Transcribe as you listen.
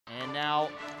And now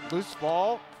loose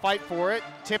ball, fight for it,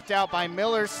 tipped out by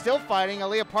Miller, still fighting.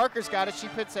 Aaliyah Parker's got it. She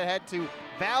puts ahead to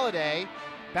Valladay.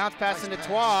 Bounce pass into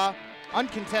Twa.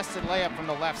 Uncontested layup from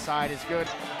the left side is good.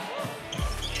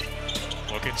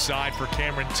 Look inside for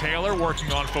Cameron Taylor,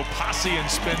 working on Fopasi and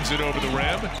spins it over the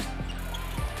rim.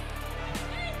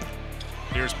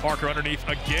 Here's Parker underneath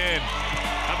again.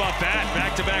 How about that?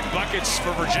 Back-to-back buckets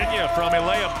for Virginia from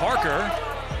Aaliyah Parker.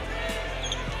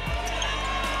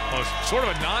 Sort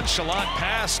of a nonchalant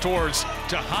pass towards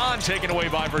Jahan, taken away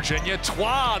by Virginia.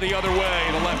 Twa the other way,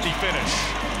 the lefty finish.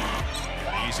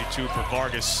 Easy two for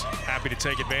Vargas, happy to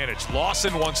take advantage.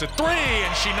 Lawson wants a three,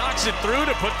 and she knocks it through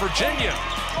to put Virginia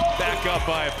back up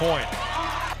by a point.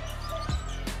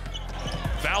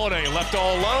 Valladay left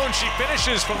all alone, she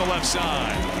finishes from the left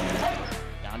side.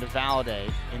 Down to Valladay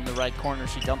in the right corner,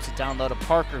 she dumps it down low to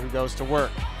Parker, who goes to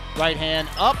work. Right hand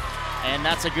up, and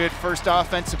that's a good first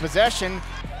offensive possession.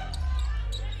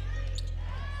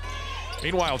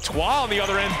 Meanwhile, Twa on the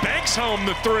other end banks home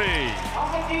the three.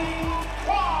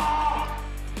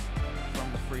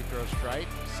 From the free throw stripe.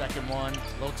 Second one,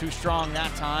 a little too strong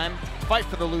that time. Fight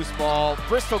for the loose ball.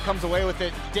 Bristol comes away with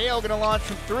it. Dale gonna launch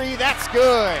from three, that's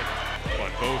good.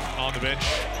 But both on the bench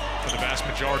for the vast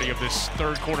majority of this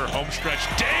third quarter home stretch.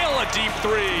 Dale a deep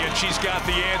three, and she's got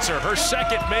the answer. Her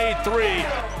second made three.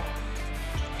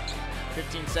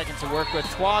 15 seconds to work with.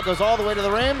 Twa goes all the way to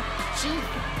the rim. She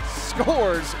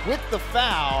scores with the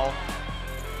foul.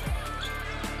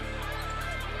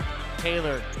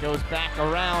 Taylor goes back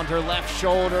around her left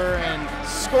shoulder and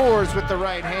scores with the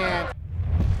right hand.